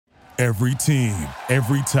Every team,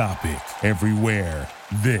 every topic, everywhere.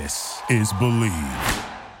 This is Believe.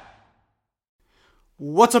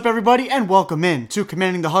 What's up, everybody, and welcome in to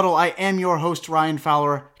Commanding the Huddle. I am your host, Ryan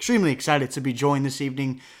Fowler. Extremely excited to be joined this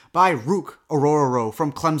evening by Ruke Orhorhoro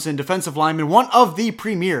from Clemson, defensive lineman, one of the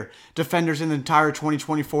premier defenders in the entire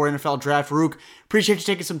 2024 NFL Draft. Ruke, appreciate you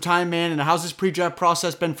taking some time, man, and how's this pre-draft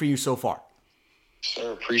process been for you so far?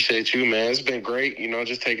 Sir, appreciate you, man. It's been great,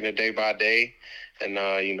 just taking it day by day. And,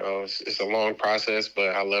 it's a long process, but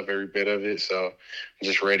I love every bit of it. So I'm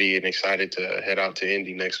just ready and excited to head out to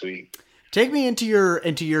Indy next week. Take me into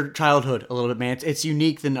your childhood a little bit, man. It's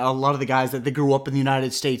unique than a lot of the guys that they grew up in the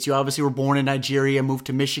United States. You obviously were born in Nigeria, moved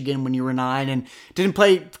to Michigan when you were 9, and didn't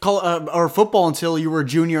play football until you were a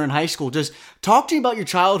junior in high school. Just talk to me about your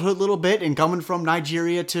childhood a little bit and coming from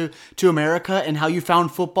Nigeria to America and how you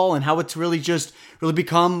found football and how it's really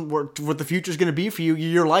become what the future is going to be for you,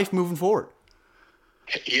 your life moving forward.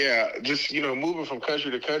 Yeah, just, moving from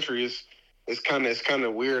country to country is it's kind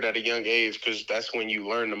of weird at a young age because that's when you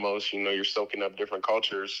learn the most. You're soaking up different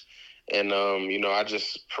cultures. And,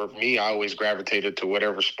 for me, I always gravitated to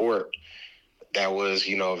whatever sport that was,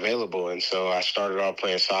 available. And so I started off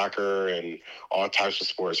playing soccer and all types of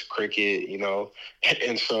sports, cricket,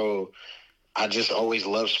 and so I just always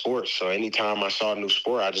loved sports. So anytime I saw a new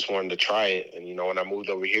sport, I just wanted to try it. And, when I moved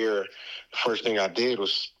over here, the first thing I did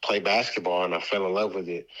was play basketball, and I fell in love with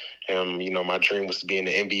it. And, my dream was to be in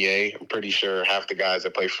the NBA. I'm pretty sure half the guys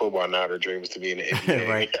that play football now, their dream is to be in the NBA.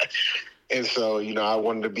 Right. And so, I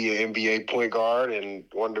wanted to be an NBA point guard and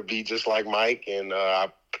wanted to be just like Mike. And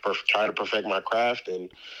I tried to perfect my craft. And,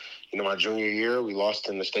 my junior year, we lost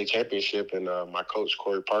in the state championship, and my coach,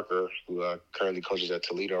 Corey Parker, who currently coaches at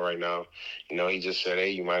Toledo right now, he just said,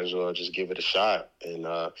 hey, you might as well just give it a shot. And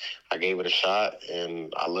I gave it a shot,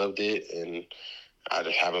 and I loved it, and I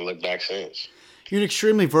just haven't looked back since. You're an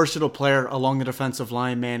extremely versatile player along the defensive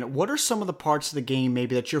line, man. What are some of the parts of the game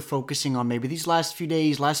maybe that you're focusing on maybe these last few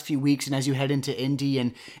days, last few weeks, and as you head into Indy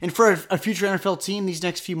and for a future NFL team these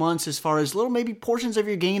next few months, as far as little maybe portions of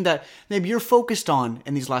your game that maybe you're focused on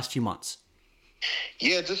in these last few months?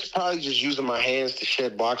 Yeah, probably using my hands to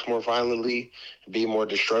shed blocks more violently, be more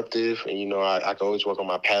disruptive. And, I can always work on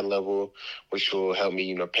my pad level, which will help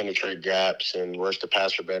me, penetrate gaps and rush the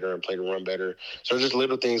passer better and play the run better. So just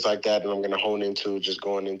little things like that I'm going to hone into just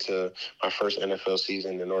going into my first NFL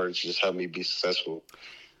season in order to just help me be successful.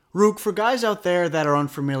 Ruke, for guys out there that are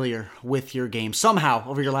unfamiliar with your game, somehow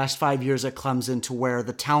over your last 5 years at Clemson to where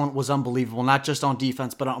the talent was unbelievable, not just on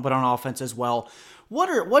defense, but on offense as well.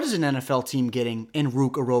 What is an NFL team getting in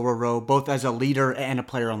Ruke Orhorhoro, both as a leader and a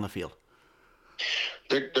player on the field?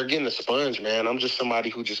 They're getting a sponge, man. I'm just somebody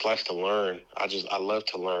who just likes to learn. I love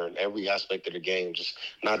to learn every aspect of the game, just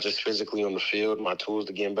not just physically on the field, my tools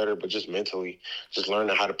to get better, but just mentally, just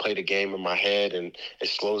learning how to play the game in my head, and it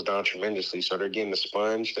slows down tremendously. So they're getting a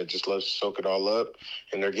sponge that just loves to soak it all up,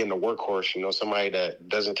 and they're getting a workhorse, somebody that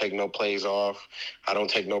doesn't take no plays off. I don't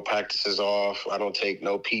take no practices off. I don't take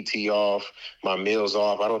no PT off, my meals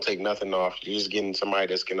off. I don't take nothing off. You're just getting somebody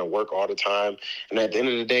that's going to work all the time. And at the end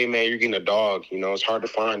of the day, man, you're getting a dog. It's hard to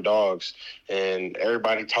find dogs, and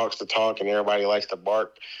everybody talks the talk and everybody likes to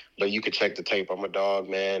bark, but you could check the tape. I'm a dog,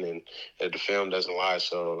 man, and the film doesn't lie.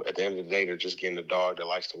 So at the end of the day, they're just getting a dog that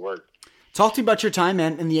likes to work. Talk to me about your time,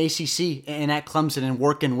 man, in the ACC and at Clemson and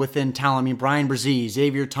working within talent. I mean, Brian Brzee,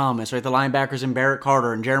 Xavier Thomas, right? The linebackers and Barrett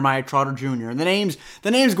Carter and Jeremiah Trotter Jr. And the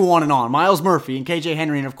names go on and on. Miles Murphy and KJ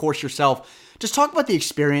Henry and, of course, yourself. Just talk about the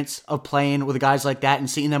experience of playing with guys like that and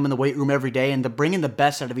seeing them in the weight room every day and bringing the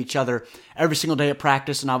best out of each other every single day at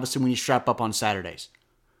practice and obviously when you strap up on Saturdays.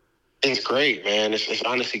 It's great, man. It's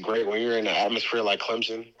honestly great when you're in an atmosphere like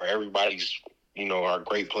Clemson where everybody's, are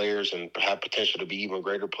great players and have potential to be even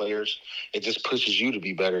greater players. It just pushes you to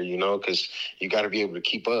be better, because you got to be able to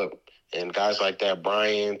keep up. And guys like that,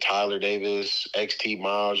 Brian, Tyler Davis, XT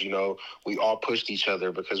Miles, we all pushed each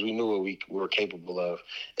other because we knew what we were capable of.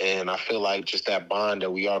 And I feel like just that bond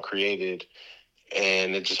that we all created,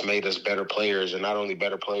 and it just made us better players, and not only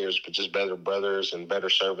better players, but just better brothers and better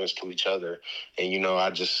servants to each other. And,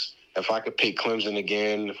 if I could pick Clemson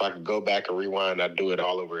again, if I could go back and rewind, I'd do it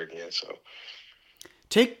all over again. So.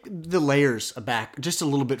 Take the layers back just a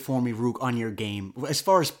little bit for me, Ruke, on your game. As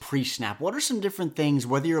far as pre-snap, what are some different things,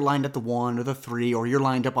 whether you're lined at the 1 or the 3 or you're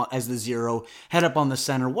lined up as the 0, head up on the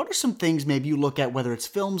center, what are some things maybe you look at, whether it's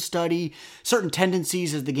film study, certain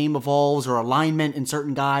tendencies as the game evolves, or alignment in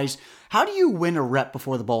certain guys? How do you win a rep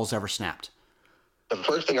before the ball's ever snapped? The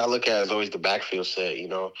first thing I look at is always the backfield set.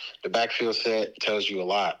 The backfield set tells you a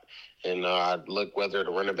lot. And I look whether the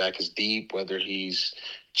running back is deep, whether he's,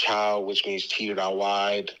 child, which means cheated out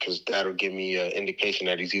wide, because that'll give me an indication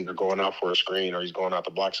that he's either going out for a screen or he's going out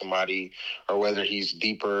to block somebody, or whether he's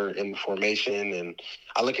deeper in the formation. And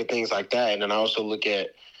I look at things like that. And then I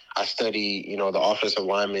study, the offensive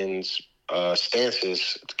linemen's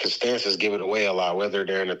stances, because stances give it away a lot, whether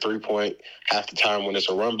they're in a 3-point half the time when it's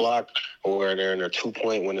a run block, or they're in a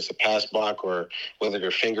 2-point when it's a pass block, or whether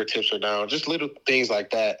their fingertips are down. Just little things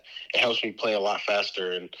like that. It helps me play a lot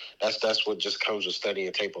faster, and that's what just comes with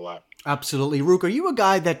studying tape a lot. Absolutely. Ruke, are you a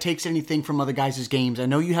guy that takes anything from other guys' games? I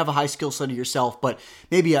know you have a high skill set of yourself, but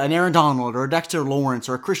maybe an Aaron Donald or a Dexter Lawrence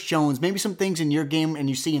or a Chris Jones, maybe some things in your game and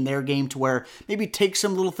you see in their game to where maybe take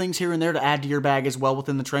some little things here and there to add to your bag as well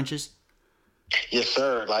within the trenches? Yes,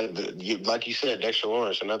 sir. Like you said, Dexter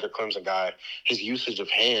Lawrence, another Clemson guy. His usage of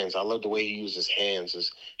hands, I love the way he uses hands.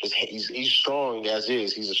 He's strong as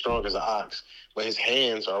is. He's as strong as an ox. But his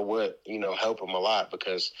hands are what, help him a lot,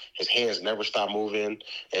 because his hands never stop moving,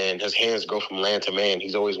 and his hands go from man to man.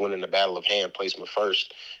 He's always winning the battle of hand placement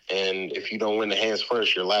first. And if you don't win the hands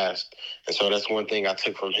first, you're last. And so that's one thing I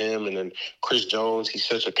took from him. And then Chris Jones, he's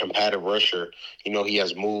such a combative rusher. He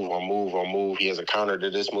has move on move on move. He has a counter to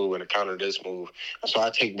this move and a counter to this move. And so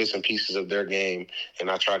I take bits and pieces of their game, and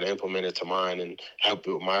I try to implement it to mine and help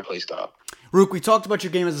it with my play style. Ruke, we talked about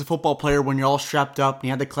your game as a football player when you're all strapped up and you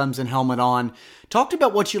had the Clemson helmet on. Talked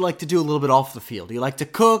about what you like to do a little bit off the field. Do you like to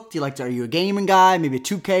cook? Are you a gaming guy? Maybe a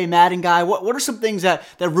 2K Madden guy? What are some things that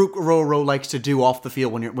Ruke Orhorhoro likes to do off the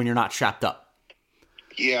field when you're not strapped up?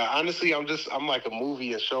 Yeah, honestly, I'm like a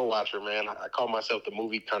movie and show watcher, man. I call myself the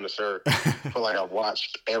movie connoisseur. I feel like I've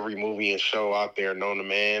watched every movie and show out there known to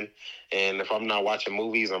man. And if I'm not watching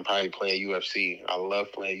movies, I'm probably playing UFC. I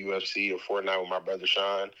love playing UFC and Fortnite with my brother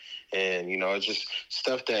Sean. And, it's just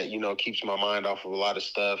stuff that, keeps my mind off of a lot of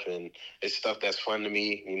stuff. And it's stuff that's fun to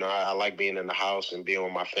me. I like being in the house and being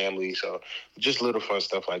with my family. So just little fun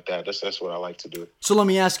stuff like that. That's what I like to do. So let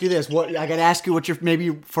me ask you this. I got to ask you what your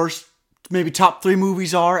maybe top 3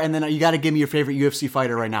 movies are, and then you got to give me your favorite UFC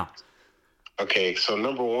fighter right now. Okay, so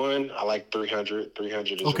number 1, I like 300.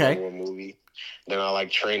 300 is okay. a number 1 movie. Then I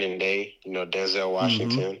like Training Day, Denzel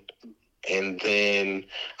Washington. Mm-hmm. And then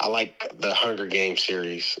I like the Hunger Games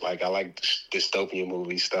series. Like, I like dystopian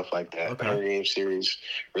movies, stuff like that. Okay. The Hunger Games series,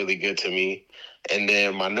 really good to me. And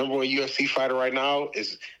then my number 1 UFC fighter right now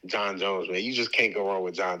is John Jones, man. You just can't go wrong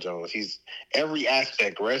with John Jones. He's every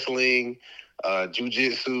aspect, wrestling,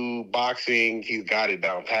 jiu-jitsu, boxing, he's got it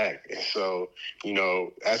down pat. And so,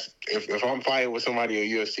 that's if I'm fighting with somebody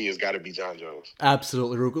in UFC, it's got to be John Jones.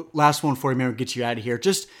 Absolutely, Ruke. Last one for you, man. We'll get you out of here.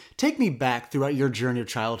 Just take me back throughout your journey of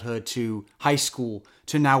childhood to high school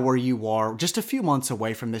to now where you are, just a few months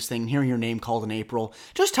away from this thing, hearing your name called in April.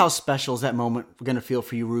 Just how special is that moment going to feel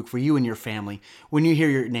for you, Ruke, for you and your family, when you hear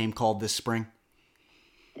your name called this spring?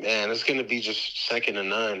 Man, it's going to be just second to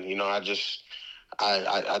none.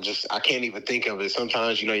 I can't even think of it.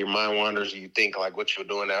 Sometimes, your mind wanders and you think like what you'll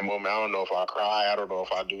do in that moment. I don't know if I'll cry. I don't know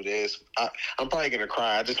if I'll do this. I'm probably going to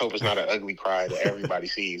cry. I just hope it's not an ugly cry that everybody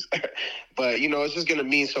sees. But, it's just going to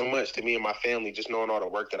mean so much to me and my family, just knowing all the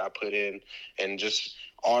work that I put in and just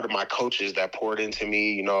all of my coaches that poured into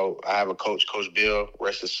me. I have a coach, Coach Bill,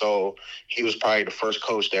 rest his soul. He was probably the first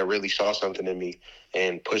coach that really saw something in me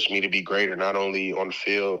and pushed me to be greater, not only on the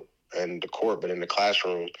field and the court, but in the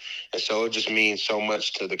classroom. And so it just means so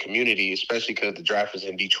much to the community, especially because the draft is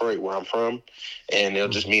in Detroit, where I'm from. And it'll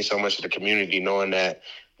just mean so much to the community knowing that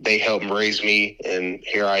they helped raise me, and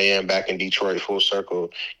here I am back in Detroit, full circle,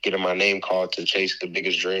 getting my name called to chase the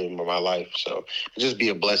biggest dream of my life. So it'll just be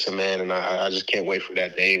a blessing, man, and I just can't wait for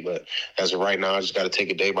that day. But as of right now, I just got to take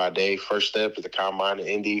it day by day. First step is the combine in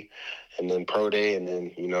Indy, and then pro day, and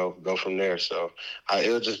then, go from there. So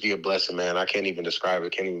it'll just be a blessing, man. I can't even describe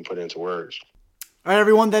it. Can't even put it into words. All right,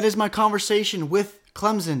 everyone, that is my conversation with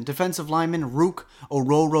Clemson defensive lineman Ruke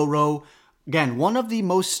Orhorhoro. Again, one of the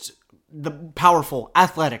powerful,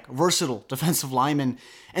 athletic, versatile defensive linemen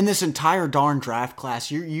in this entire darn draft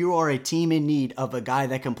class. You are a team in need of a guy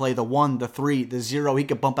that can play the 1, the 3, the 0. He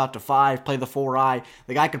could bump out to 5, play the 4-eye.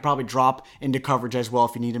 The guy could probably drop into coverage as well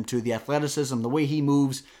if you need him to. The athleticism, the way he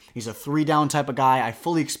moves, he's a 3-down type of guy. I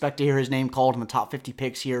fully expect to hear his name called in the top 50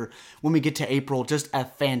 picks here when we get to April. Just a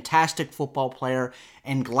fantastic football player,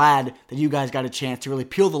 and glad that you guys got a chance to really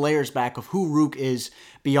peel the layers back of who Ruke is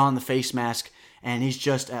beyond the face mask. And he's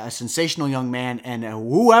just a sensational young man, and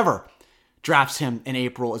whoever drafts him in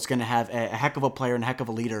April is going to have a heck of a player and a heck of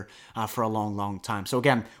a leader for a long, long time. So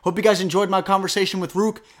again, hope you guys enjoyed my conversation with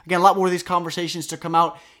Ruke. Again, a lot more of these conversations to come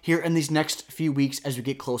out here in these next few weeks as we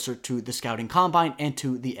get closer to the scouting combine and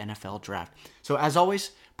to the NFL draft. So as always,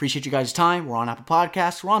 appreciate you guys' time. We're on Apple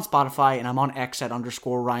Podcasts, we're on Spotify, and I'm on X at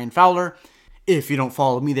 _Ryan Fowler. if you don't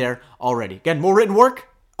follow me there already. Again, more written work,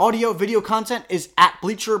 audio, video content is at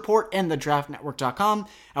Bleacher Report and thedraftnetwork.com.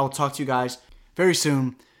 I will talk to you guys very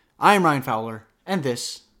soon. I am Ryan Fowler, and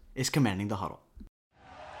this is Commanding the Huddle.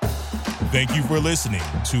 Thank you for listening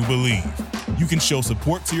to Believe. You can show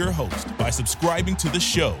support to your host by subscribing to the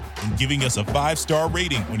show and giving us a 5-star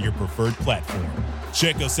rating on your preferred platform.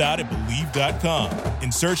 Check us out at Believe.com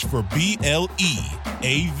and search for BLEAV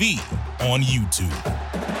on YouTube.